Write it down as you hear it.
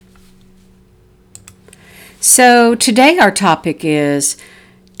So today our topic is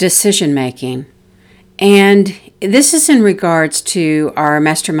decision making. And this is in regards to our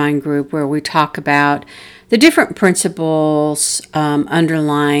mastermind group where we talk about the different principles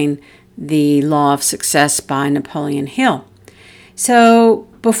underlying the Law of Success by Napoleon Hill. So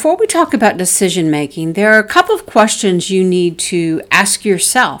before we talk about decision making, there are a couple of questions you need to ask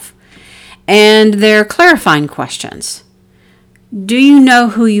yourself. And they're clarifying questions. Do you know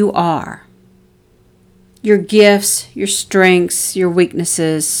who you are? Your gifts, your strengths, your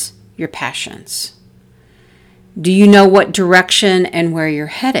weaknesses, your passions. Do you know what direction and where you're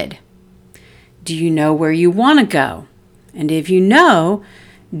headed? Do you know where you want to go? And if you know,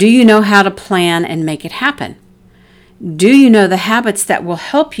 do you know how to plan and make it happen? Do you know the habits that will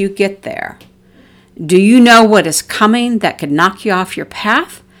help you get there? Do you know what is coming that could knock you off your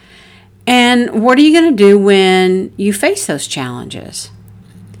path? And what are you going to do when you face those challenges?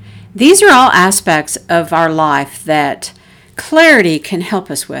 These are all aspects of our life that clarity can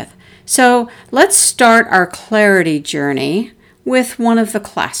help us with. So let's start our clarity journey with one of the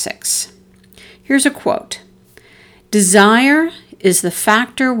classics. Here's a quote. Desire is the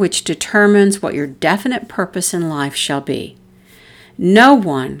factor which determines what your definite purpose in life shall be. No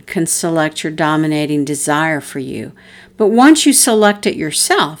one can select your dominating desire for you, but once you select it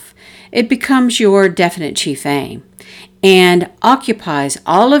yourself, it becomes your definite chief aim and occupies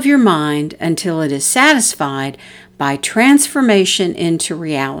all of your mind until it is satisfied by transformation into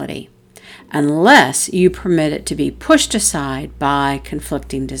reality, unless you permit it to be pushed aside by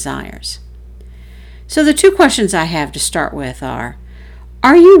conflicting desires. So the two questions I have to start with are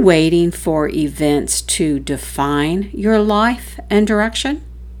you waiting for events to define your life and direction?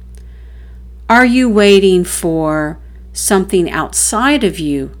 Are you waiting for something outside of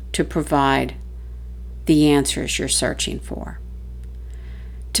you to provide the answers you're searching for?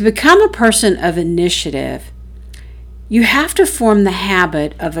 To become a person of initiative, you have to form the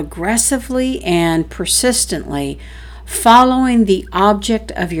habit of aggressively and persistently following the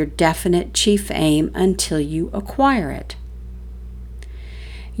object of your definite chief aim until you acquire it.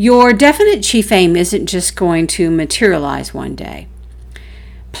 Your definite chief aim isn't just going to materialize one day.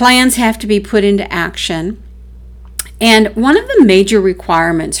 Plans have to be put into action. And one of the major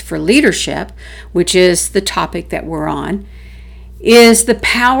requirements for leadership, which is the topic that we're on, is the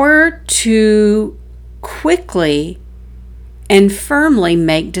power to quickly and firmly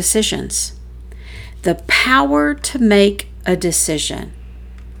make decisions. The power to make a decision.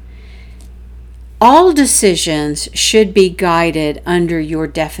 All decisions should be guided under your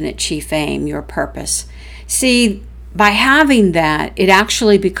definite chief aim, your purpose. See, by having that, it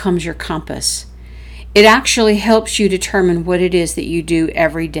actually becomes your compass. It actually helps you determine what it is that you do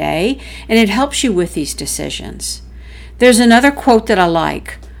every day, and it helps you with these decisions. There's another quote that I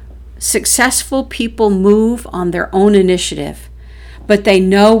like. Successful people move on their own initiative, but they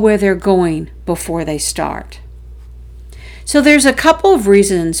know where they're going before they start. So there's a couple of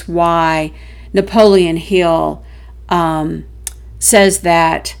reasons why Napoleon Hill says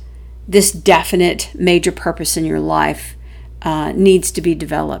that this definite major purpose in your life needs to be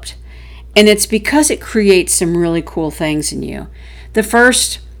developed. And it's because it creates some really cool things in you. The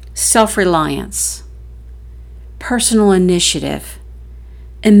first, self-reliance, personal initiative,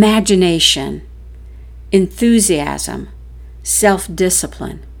 imagination, enthusiasm,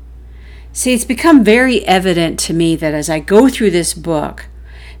 self-discipline. See, it's become very evident to me that as I go through this book,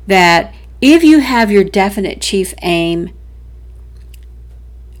 that if you have your definite chief aim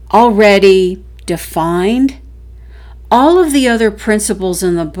already defined, all of the other principles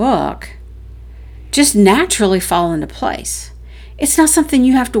in the book just naturally fall into place. It's not something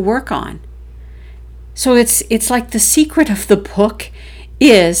you have to work on. So it's like the secret of the book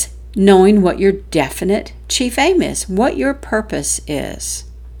is knowing what your definite chief aim is, what your purpose is.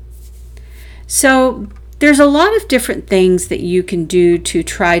 So there's a lot of different things that you can do to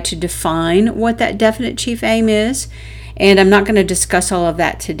try to define what that definite chief aim is. And I'm not going to discuss all of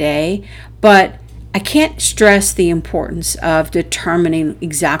that today, but I can't stress the importance of determining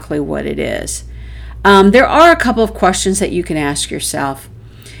exactly what it is. There are a couple of questions that you can ask yourself.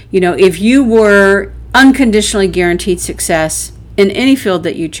 If you were unconditionally guaranteed success in any field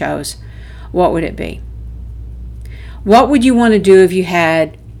that you chose, what would it be? What would you want to do if you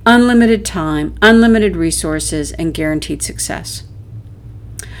had unlimited time, unlimited resources, and guaranteed success?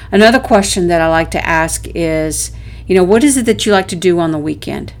 Another question that I like to ask is, what is it that you like to do on the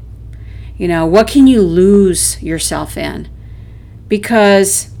weekend? What can you lose yourself in?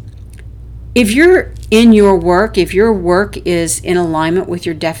 Because if you're in your work, if your work is in alignment with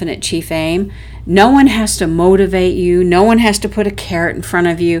your definite chief aim, no one has to motivate you. No one has to put a carrot in front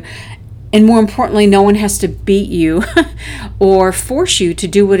of you. And more importantly, no one has to beat you or force you to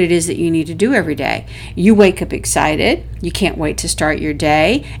do what it is that you need to do every day. You wake up excited, you can't wait to start your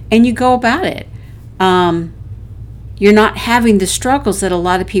day, and you go about it. You're not having the struggles that a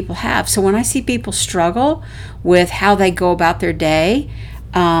lot of people have. So when I see people struggle with how they go about their day,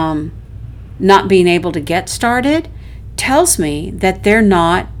 not being able to get started, tells me that they're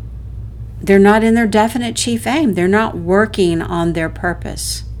not in their definite chief aim. They're not working on their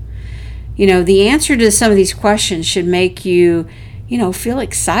purpose. The answer to some of these questions should make you, feel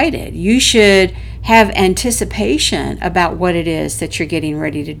excited. You should have anticipation about what it is that you're getting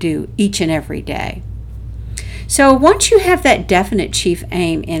ready to do each and every day. So once you have that definite chief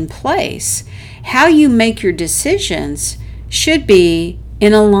aim in place, how you make your decisions should be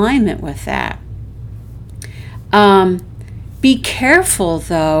in alignment with that. Be careful,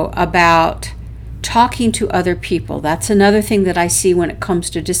 though, about talking to other people. That's another thing that I see when it comes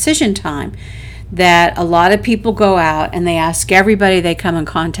to decision time, that a lot of people go out and they ask everybody they come in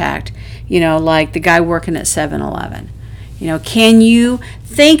contact, like the guy working at 7-Eleven. Can you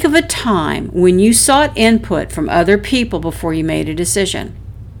think of a time when you sought input from other people before you made a decision?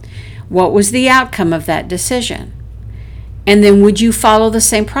 What was the outcome of that decision? And then would you follow the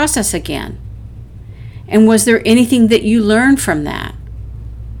same process again? And was there anything that you learned from that?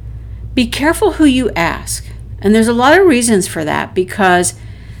 Be careful who you ask. And there's a lot of reasons for that, because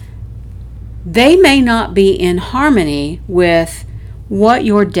they may not be in harmony with what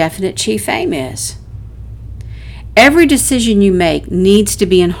your definite chief aim is. Every decision you make needs to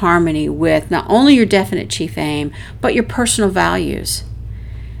be in harmony with not only your definite chief aim, but your personal values.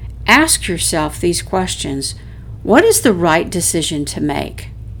 Ask yourself these questions. What is the right decision to make?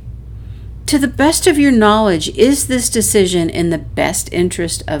 To the best of your knowledge, is this decision in the best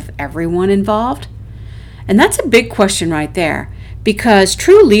interest of everyone involved? And that's a big question right there, because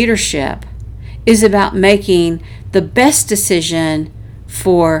true leadership is about making the best decision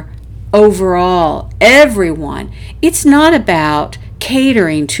for overall everyone. It's not about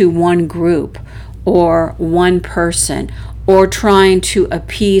catering to one group or one person or trying to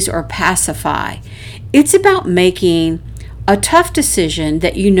appease or pacify. It's about making a tough decision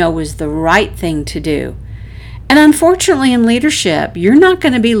that is the right thing to do. And unfortunately, in leadership, you're not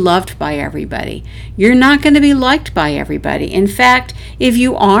going to be loved by everybody. You're not going to be liked by everybody. In fact, if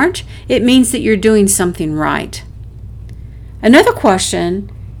you aren't, it means that you're doing something right. Another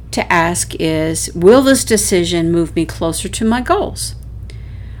question to ask is, will this decision move me closer to my goals?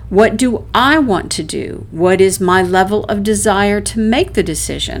 What do I want to do? What is my level of desire to make the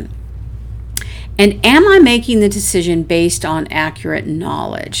decision? And am I making the decision based on accurate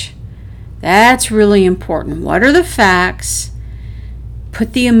knowledge? That's really important. What are the facts?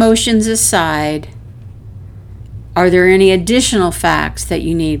 Put the emotions aside. Are there any additional facts that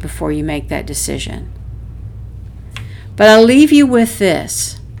you need before you make that decision? But I'll leave you with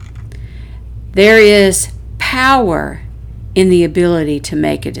this. There is power in the ability to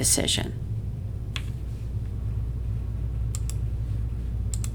make a decision.